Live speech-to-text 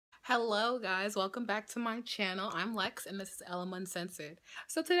Hello guys, welcome back to my channel. I'm Lex and this is Uncensored.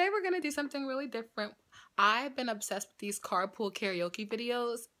 So today we're going to do something really different. I've been obsessed with these carpool karaoke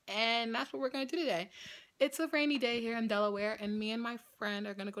videos and that's what we're going to do today. It's a rainy day here in Delaware and me and my friend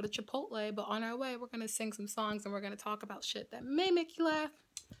are going to go to Chipotle, but on our way we're going to sing some songs and we're going to talk about shit that may make you laugh,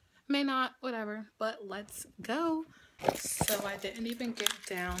 may not, whatever, but let's go. So I didn't even get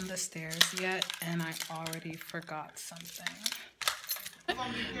down the stairs yet and I already forgot something.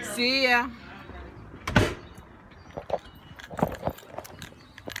 See ya.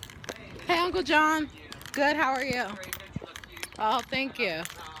 Hey, Uncle John. Good, how are you? Oh, thank you.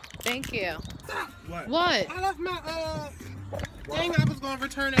 Thank you. What? What? I left my, thing I was going to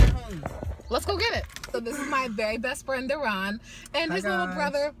return at home. Let's go get it. So this is my very best friend, Derron, and his little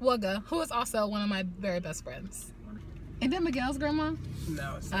brother, Wooga, who is also one of my very best friends. Ain't that Miguel's grandma?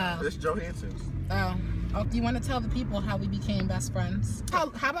 No, it's not. It's Johansson's. Oh, you want to tell the people how we became best friends? How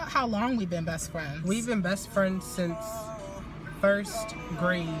about how long we've been best friends? We've been best friends since first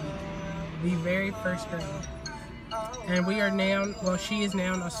grade. The very first grade. And we are now, well, she is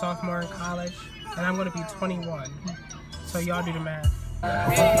now a sophomore in college, and I'm going to be 21. So y'all do the math.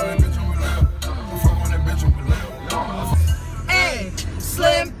 Hey,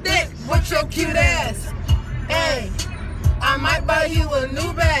 slim thick with your cute ass. Hey, I might buy you a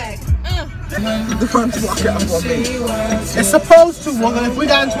new bag. It's supposed to, Wooga. If we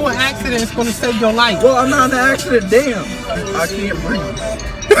got into an accident, it's going to save your life. Well, I'm not in an accident, damn. I can't breathe.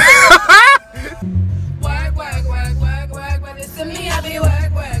 Work, work, work, work, work, work. It's to me, I be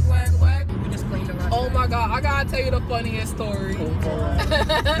work, work, work, work. Oh my God, I gotta tell you the funniest story.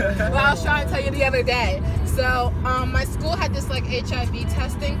 Well, I was trying to tell you the other day. So, my school had this like HIV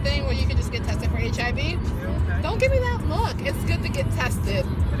testing thing where you could just get tested for HIV. Okay. Don't give me that look. It's good to get tested.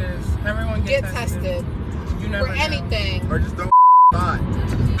 It is. Everyone Get tested. You never For know. anything. Or just don't lie.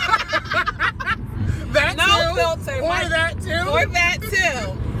 That No too. filter. Or that too. Or that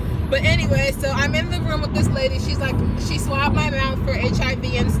too. But anyway, so I'm in the room with this lady. She's like, she swabbed my mouth for HIV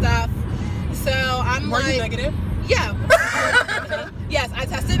and stuff. So I'm Were like, you negative? yeah. Yes, I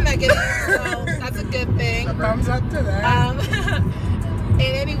tested negative, so that's a good thing. Thumbs up to that.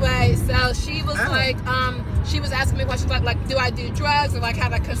 And anyway, so she was like, she was asking me questions like, do I do drugs or like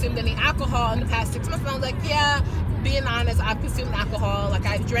have I consumed any alcohol in the past 6 months? And I was like, yeah, being honest, I've consumed alcohol, like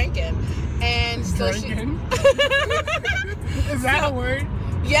I've drinking. And so Drinking? Is that a word?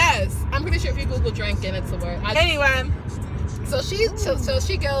 Yes, I'm pretty sure if you Google drinking, it's a word. Anyway, so she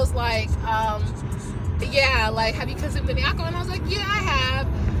goes like, yeah, like have you consumed any alcohol? And I was like, yeah, I have.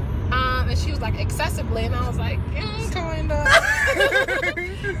 And she was like, excessively, and I was like, kinda.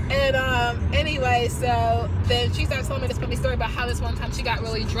 And anyway, so then she started telling me this funny story about how this one time she got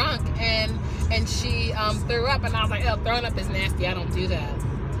really drunk and she threw up, and I was like, oh, throwing up is nasty. I don't do that.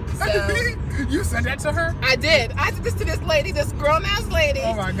 So, You said that to her? I did. I did this to this lady, this grown ass lady.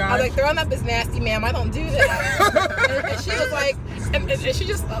 Oh my God. I was like, throwing up is nasty, ma'am. I don't do that. and she was like, and she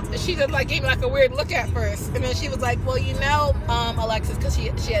just like gave me like a weird look at first, and then she was like, well, you know, Alexis, because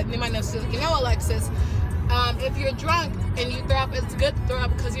she had me my nose. She was like, you know, Alexis, if you're drunk and you throw up, it's good to throw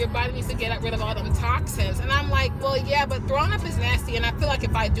up because your body needs to get rid of all them toxins. And I'm like, well, yeah, but throwing up is nasty. And I feel like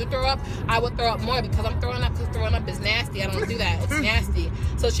if I do throw up, I would throw up more because I'm throwing up because throwing up is nasty. I don't do that. It's nasty.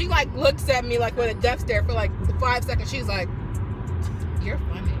 So she like looks at me like with a death stare for like 5 seconds. She's like, you're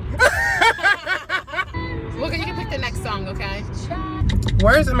funny. Well, you can pick the next song, okay?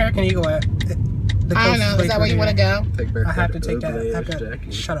 Where's American Eagle at? I don't know. Is that where you want to go? I have to take that. I have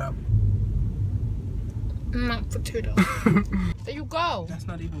to, shut up. Not for $2. There you go. That's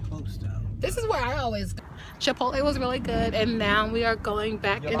not even close, though. This is where I always go. Chipotle was really good, and now we are going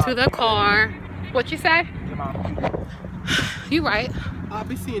back into the car. What you say? You right. I'll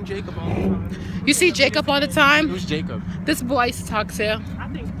be seeing Jacob all the time. You see Jacob all the time? Who's Jacob? This boy I used to talk to.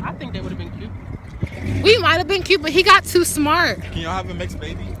 I think they would have been cute. We might have been cute, but he got too smart. Can y'all have a mixed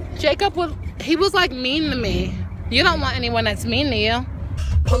baby? Jacob was like mean to me. You don't want anyone that's mean to you.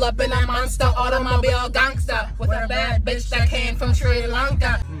 Pull up in a monster automobile gangster with a bad bitch that came from Sri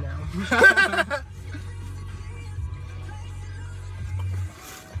Lanka. No.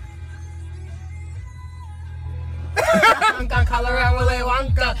 Color out Willy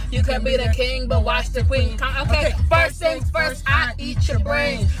Wonka. You could be the king, but watch the queen. Okay, first things first, I eat your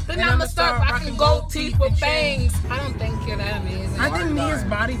brains. Then I'ma start rocking gold teeth with bangs. I don't think you're that amazing. I think Mia's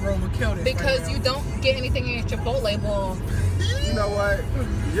body roll would kill this. Because you don't get anything in your Chipotle bowl. You know what?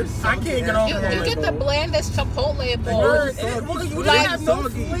 I can't get over You get the blandest Chipotle bowl. You Like, have no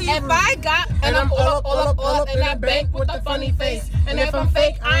flavor. if I got and I'm all up in that bank with a funny face, and if I'm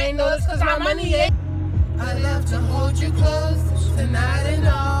fake, I ain't know it's cause my money ain't. I love to hold you close tonight and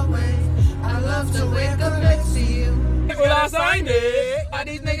always. signed it. All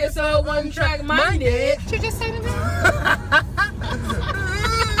these niggas so one track minded. What you just say to me?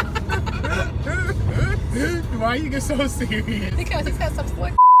 Why you get so serious? Because he said some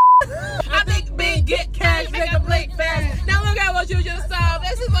slick. I think big get cash, make a blink fast. Now look at what you just saw.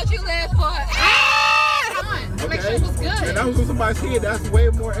 This is what you live for. Come on, to make sure it was good. And that was on somebody's head. That's way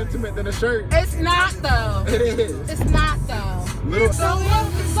more intimate than a shirt. It's not though. It is. It's not though. Little. So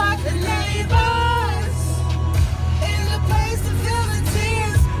welcome like the neighbors. In the place of feeling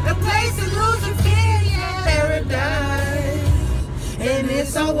tears, the place of losing fear, yeah. Paradise. And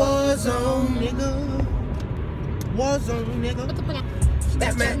it's a war zone, nigga. War zone, nigga. What the fuck?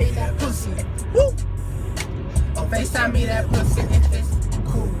 Snapchat me that pussy. Woo! Oh, FaceTime me that pussy. It's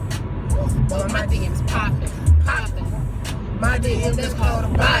cool. Boy, my DM's popping. My DM is called a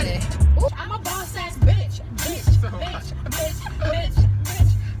body. Ooh, I'm a boss ass bitch. Bitch.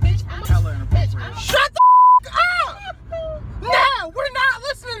 I'm a bitch. Shut the up! No, we're not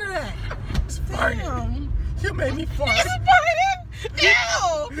listening to that. It's farting. You made me fart. You farted?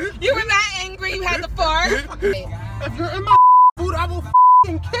 Ew! You were that angry you had to fart? If you're in my food, I will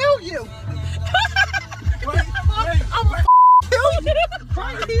kill you. I'm gonna kill you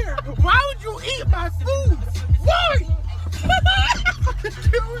right here. Why would you eat my food? Why?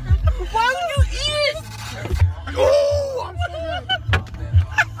 Why would you eat it? Oh, I'm sorry.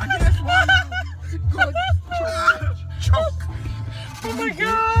 I guess why you good choke. Oh my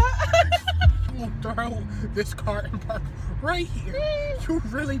god! You throw this car in park right here. You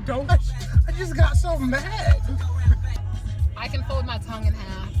really don't. I just got so mad. I can fold my tongue in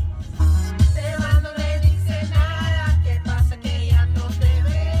half.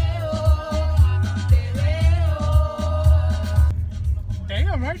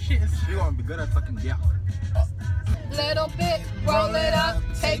 Damn, our shit is. You gonna be good at fucking yeah. Little bit, roll it up,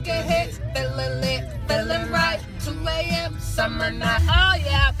 take a hit, feeling lit, feeling right. 2 a.m. summer night. Oh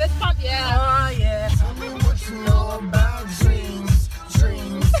yeah, fist pump, yeah. Oh yeah. Tell me what you know about dreams.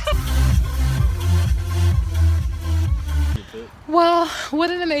 Well, what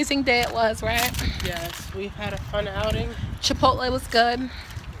an amazing day it was, right? Yes, we had a fun outing. Chipotle was good.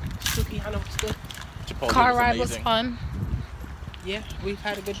 Sukihana was good. Car ride was fun. Yeah, we've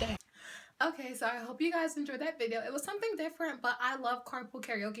had a good day. Okay, so I hope you guys enjoyed that video. It was something different, but I love Carpool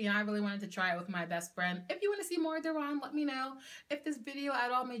Karaoke and I really wanted to try it with my best friend. If you want to see more of Derron, let me know. If this video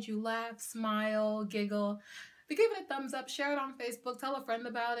at all made you laugh, smile, giggle, give it a thumbs up, share it on Facebook, tell a friend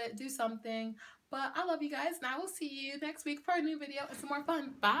about it, do something. But I love you guys and I will see you next week for a new video and some more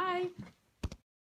fun. Bye!